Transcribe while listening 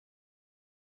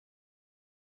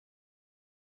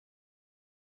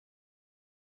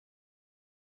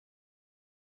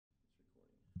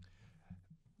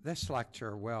This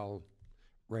lecture will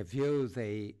review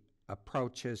the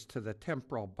approaches to the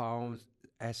temporal bone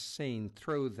as seen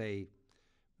through the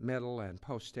middle and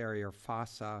posterior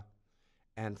fossa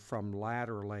and from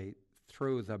laterally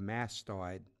through the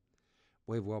mastoid.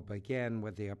 We will begin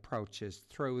with the approaches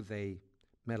through the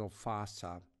middle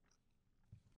fossa.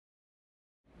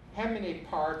 How many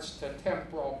parts to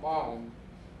temporal bone?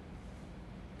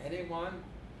 Anyone?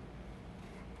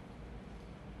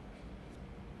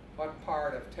 What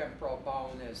part of temporal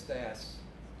bone is this?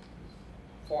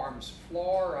 Forms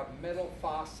floor of middle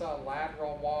fossa,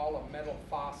 lateral wall of middle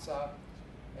fossa.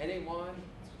 Anyone?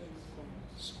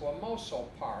 Squamosal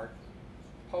part.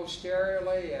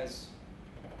 Posteriorly is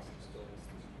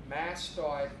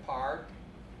mastoid part,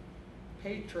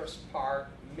 petrous part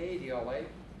medially.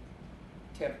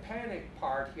 Tympanic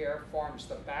part here forms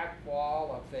the back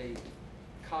wall of the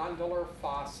condylar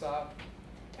fossa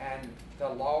and the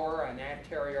lower and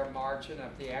anterior margin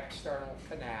of the external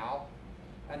canal.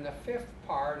 And the fifth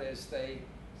part is the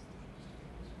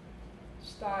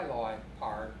styloid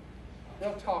part.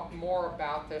 We'll talk more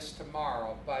about this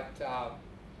tomorrow, but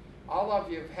all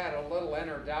of you have had a little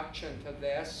introduction to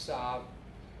this.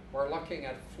 We're looking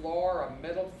at floor of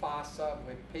middle fossa.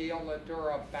 We peel the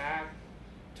dura back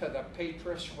to the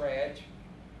petrous ridge.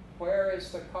 Where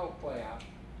is the cochlea?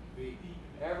 B.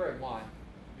 Everyone.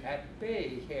 At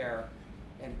B here,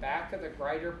 in back of the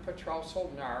greater petrosal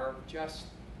nerve, just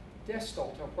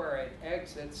distal to where it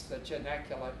exits the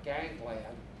geniculate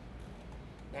ganglion.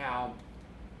 Now,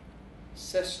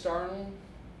 cisternal,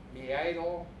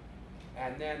 meatal,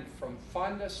 and then from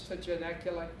fundus to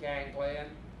geniculate ganglion,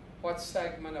 what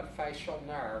segment of facial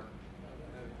nerve?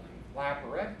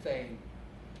 Labyrinthine.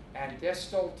 And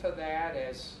distal to that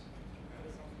is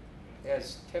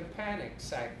tympanic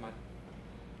segment.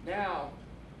 Now,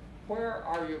 where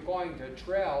are you going to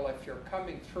drill if you're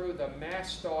coming through the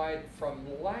mastoid from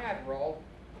lateral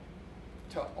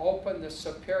to open the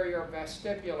superior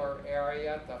vestibular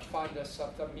area, the fundus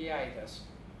of the meatus?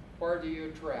 Where do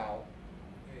you drill?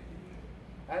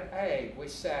 At A. We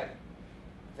said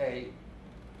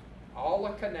all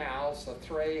the canals, the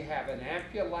three, have an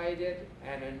ampulated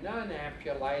and a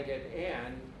non-ampulated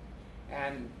end,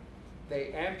 and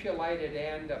the ampulated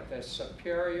end of the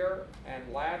superior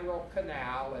and lateral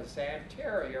canal is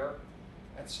anterior,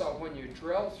 and so when you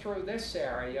drill through this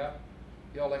area,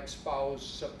 you'll expose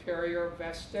superior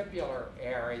vestibular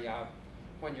area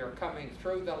when you're coming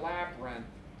through the labyrinth.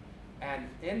 And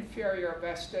inferior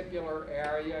vestibular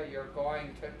area, you're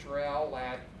going to drill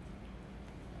at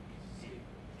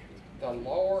the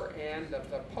lower end of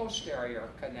the posterior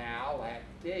canal at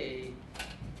D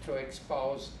to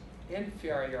expose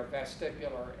inferior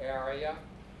vestibular area,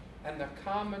 and the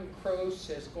common crus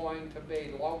is going to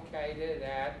be located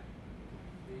at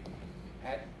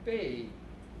B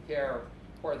here,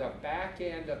 where the back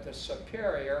end of the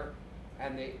superior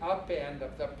and the up end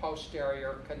of the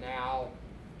posterior canal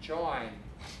join.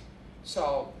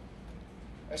 So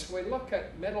as we look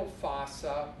at middle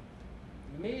fossa,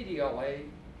 medially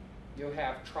you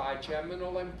have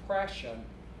trigeminal impression,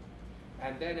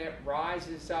 and then it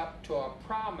rises up to a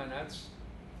prominence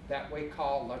that we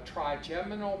call the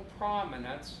trigeminal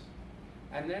prominence,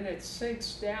 and then it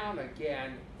sinks down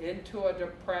again into a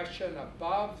depression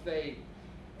above the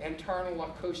internal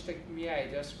acoustic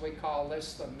meatus. We call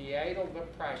this the meatal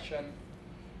depression,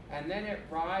 and then it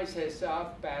rises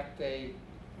up at the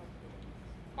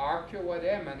arcuate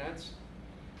eminence,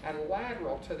 and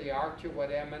lateral to the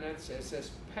arcuate eminence is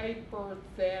this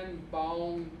paper-thin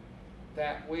bone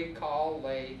that we call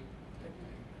the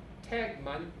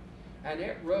tegmen, and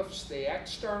it roofs the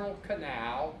external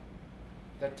canal,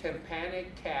 the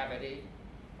tympanic cavity,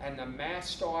 and the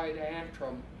mastoid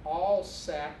antrum, all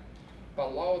set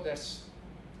below this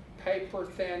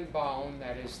paper-thin bone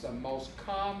that is the most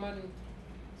common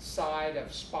site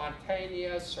of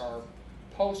spontaneous or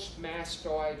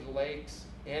post-mastoid leaks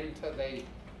into the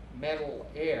middle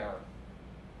ear.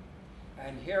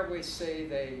 And here we see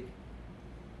the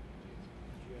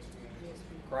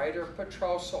greater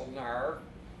petrosal nerve,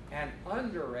 and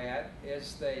under it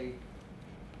is the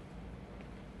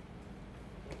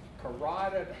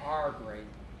carotid artery.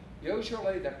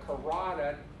 Usually the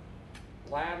carotid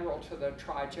lateral to the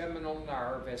trigeminal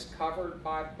nerve is covered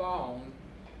by bone,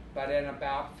 but in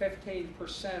about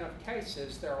 15% of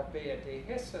cases there will be a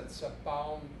dehiscence of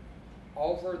bone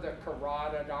over the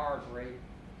carotid artery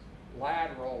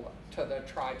lateral to the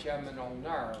trigeminal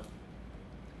nerve.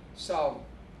 So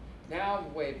now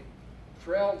we've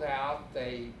drilled out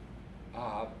the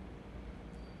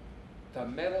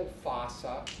middle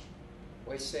fossa.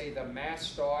 We see the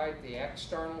mastoid, the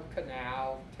external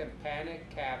canal, tympanic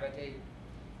cavity,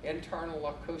 internal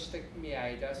acoustic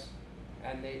meatus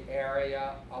and the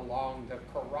area along the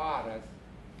carotid.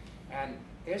 And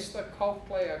is the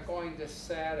cochlea going to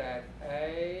set at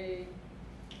A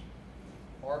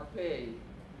or B?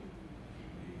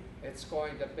 It's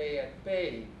going to be at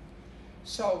B.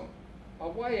 So a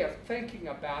way of thinking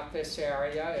about this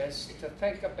area is to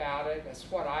think about it as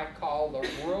what I call the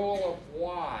rule of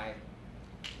Y.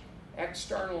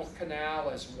 External canal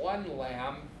is one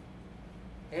limb,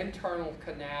 internal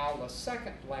canal the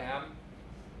second limb,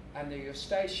 and the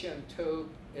eustachian tube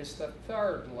is the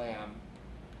third limb.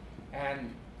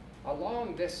 And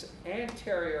along this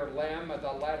anterior limb of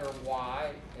the letter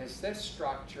Y is this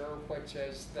structure, which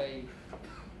is the,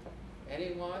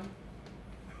 anyone?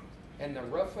 In the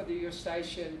roof of the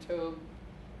eustachian tube,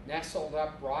 nestled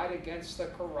up right against the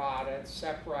carotid,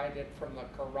 separated from the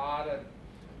carotid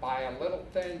by a little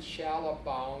thin shell of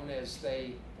bone, is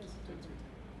the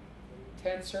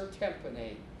tensor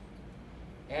tympani,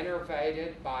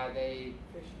 innervated by the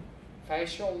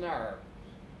facial nerve.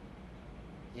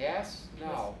 Yes?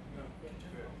 No?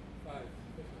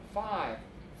 Five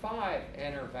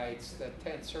innervates the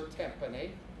tensor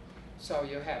tympani. So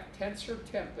you have tensor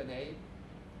tympani,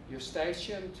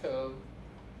 eustachian tube,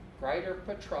 greater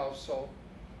petrosal,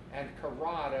 and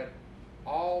carotid,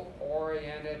 all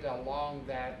oriented along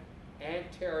that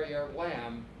anterior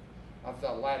limb of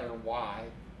the letter Y.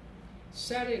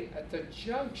 Setting at the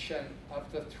junction of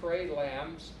the three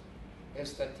limbs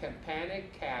is the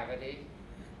tympanic cavity,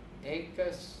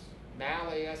 incus,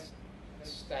 malleus,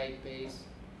 stapes,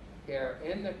 here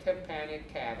in the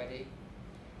tympanic cavity,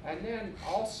 and then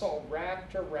also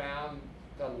wrapped around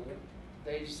the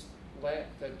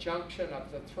junction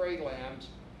of the three limbs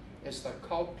is the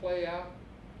cochlea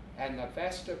and the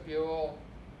vestibule,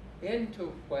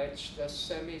 into which the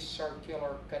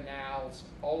semicircular canals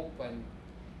open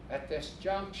at this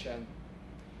junction.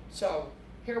 So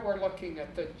here we're looking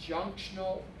at the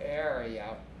junctional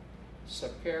area,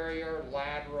 superior,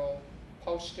 lateral,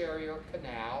 posterior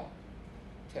canal,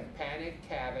 tympanic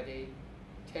cavity,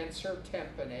 tensor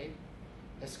tympani.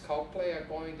 Is cochlea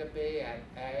going to be at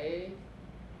A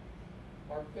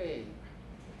or B?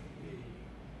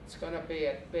 It's going to be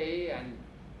at B, and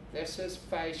this is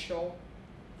facial,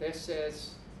 this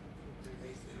is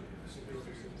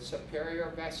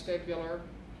superior vestibular,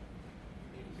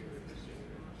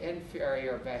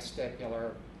 inferior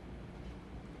vestibular.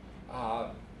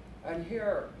 And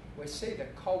here we see the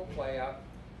cochlea.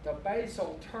 The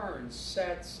basal turn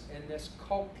sets in this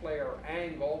cochlear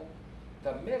angle.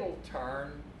 The middle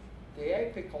turn, the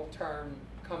apical turn,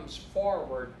 comes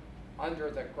forward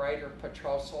under the greater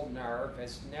petrosal nerve,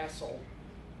 is nestled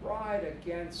right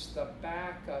against the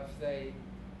back of the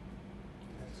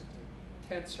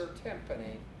tensor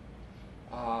tympani.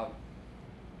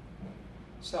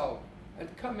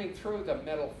 And coming through the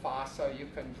middle fossa, you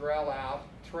can drill out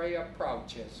three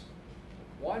approaches.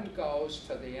 One goes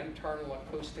to the internal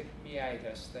acoustic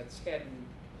meatus that's hidden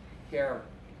here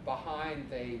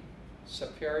behind the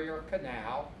superior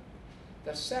canal.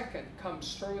 The second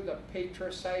comes through the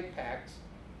petrous apex,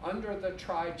 under the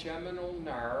trigeminal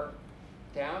nerve,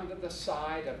 down to the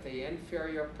side of the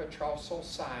inferior petrosal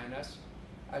sinus,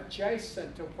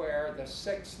 adjacent to where the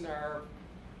sixth nerve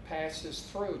passes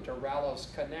through Dorello's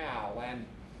canal. And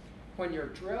when you're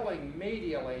drilling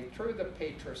medially through the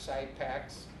petrous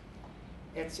apex,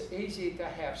 it's easy to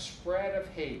have spread of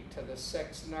heat to the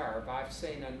sixth nerve. I've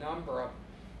seen a number of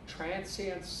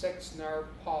transient sixth nerve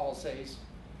palsies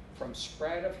from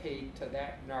spread of heat to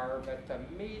that nerve at the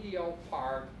medial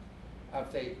part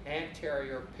of the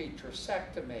anterior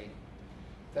petrosectomy.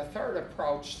 The third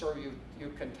approach through you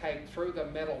can take through the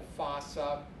middle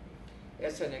fossa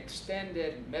is an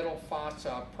extended middle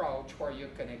fossa approach where you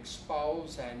can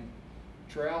expose and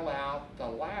drill out the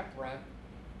labyrinth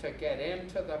to get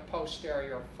into the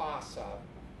posterior fossa.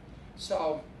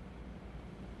 So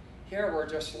here we're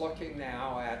just looking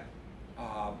now at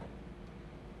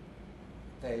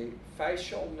the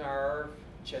facial nerve,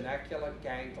 geniculate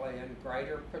ganglion,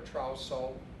 greater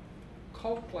petrosal,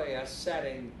 cochlea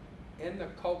setting in the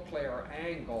cochlear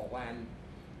angle, and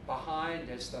behind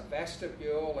is the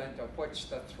vestibule into which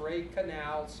the three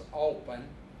canals open.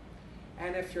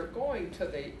 And if you're going to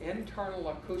the internal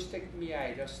acoustic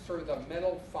meatus through the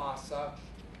middle fossa,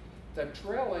 the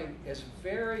drilling is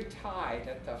very tight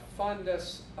at the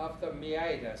fundus of the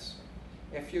meatus.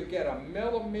 If you get a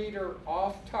millimeter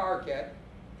off target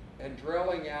and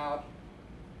drilling out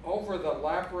over the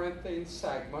labyrinthine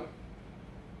segment,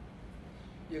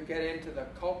 you get into the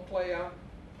cochlea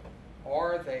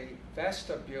or the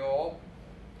vestibule,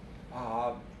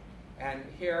 and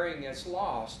hearing is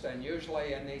lost. And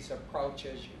usually in these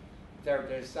approaches, they're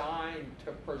designed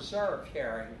to preserve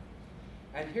hearing.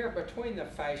 And here between the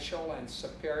facial and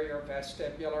superior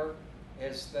vestibular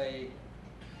is the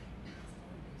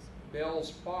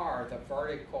Bill's bar, the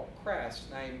vertical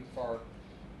crest, named for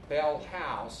Bill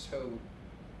House, who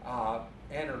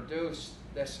introduced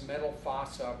this middle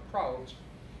fossa approach.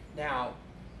 Now,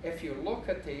 if you look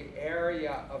at the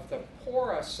area of the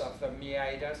porus of the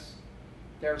meatus,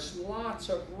 there's lots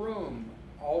of room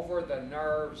over the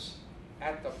nerves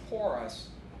at the porus.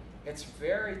 It's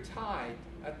very tight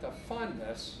at the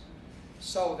fundus,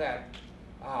 so that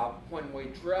when we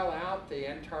drill out the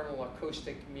internal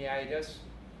acoustic meatus,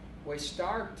 we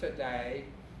start today,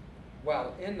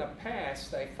 well, in the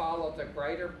past, they followed the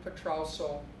greater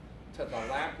petrosal to the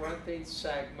labyrinthine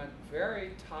segment,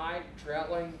 very tight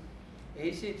drilling,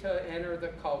 easy to enter the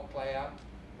cochlea,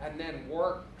 and then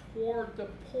work toward the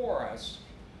porus.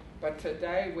 But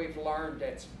today we've learned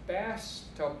it's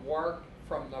best to work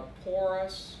from the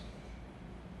porus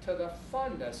to the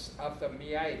fundus of the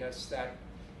meatus, that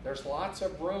there's lots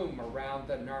of room around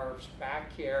the nerves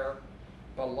back here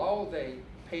below the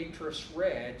petrous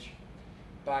ridge,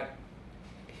 but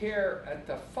here at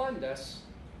the fundus,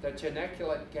 the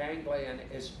geniculate ganglion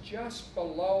is just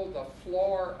below the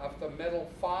floor of the middle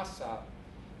fossa.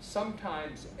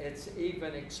 Sometimes it's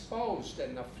even exposed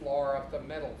in the floor of the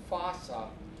middle fossa.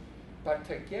 But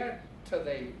to get to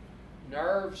the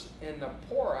nerves in the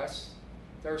porus,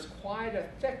 there's quite a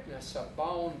thickness of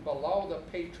bone below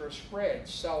the petrous ridge,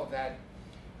 so that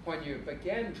when you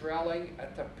begin drilling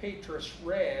at the petrous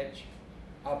ridge,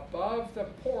 above the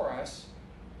porus,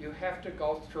 you have to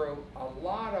go through a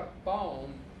lot of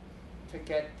bone to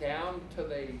get down to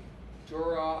the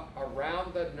dura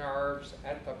around the nerves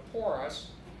at the porus.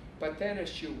 But then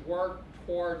as you work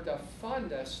toward the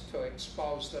fundus to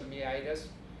expose the meatus,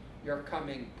 you're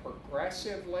coming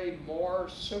progressively more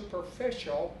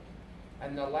superficial,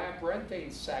 and the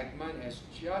labyrinthine segment is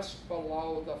just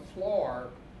below the floor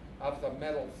of the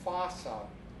middle fossa.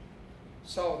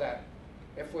 So that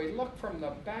if we look from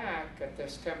the back at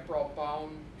this temporal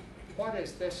bone, what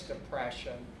is this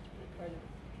depression?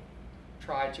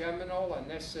 Trigeminal, and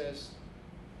this is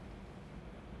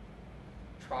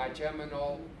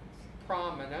trigeminal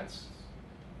prominence.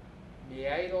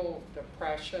 Meatal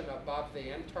depression above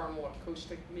the internal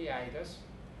acoustic meatus,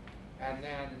 and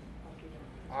then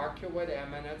arcuate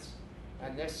eminence,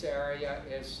 and this area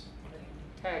is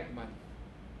tegmen.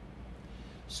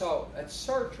 So at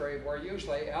surgery, we're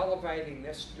usually elevating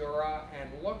this dura and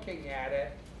looking at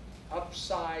it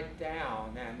upside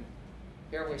down, and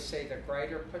here we see the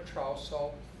greater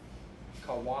petrosal,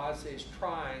 Kawashi's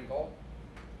triangle,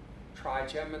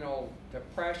 trigeminal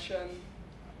depression,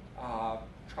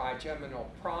 trigeminal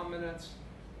prominence,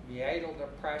 meatal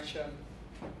depression,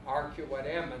 arcuate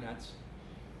eminence.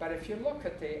 But if you look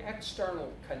at the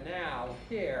external canal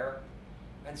here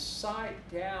and sight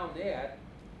down it,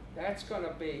 that's going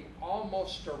to be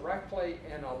almost directly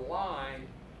in a line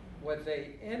with the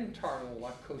internal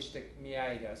acoustic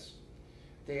meatus.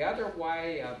 The other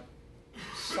way of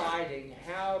citing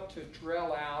how to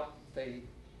drill out the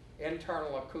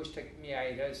internal acoustic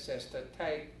meatus is to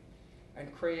take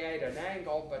and create an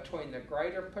angle between the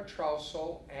greater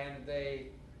petrosal and the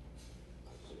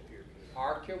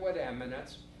arcuate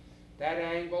eminence. That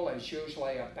angle is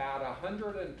usually about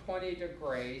 120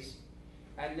 degrees,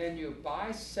 and then you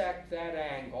bisect that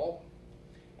angle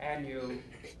and you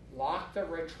lock the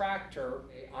retractor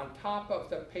on top of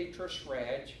the petrous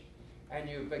ridge, and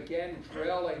you begin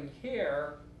drilling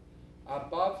here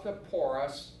above the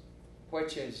porus,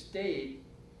 which is deep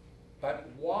but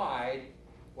wide,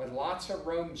 with lots of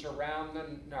rooms around the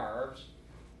nerves,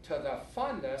 to the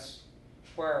fundus,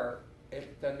 where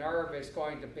the nerve is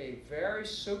going to be very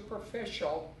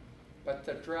superficial, but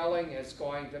the drilling is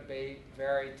going to be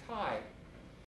very tight.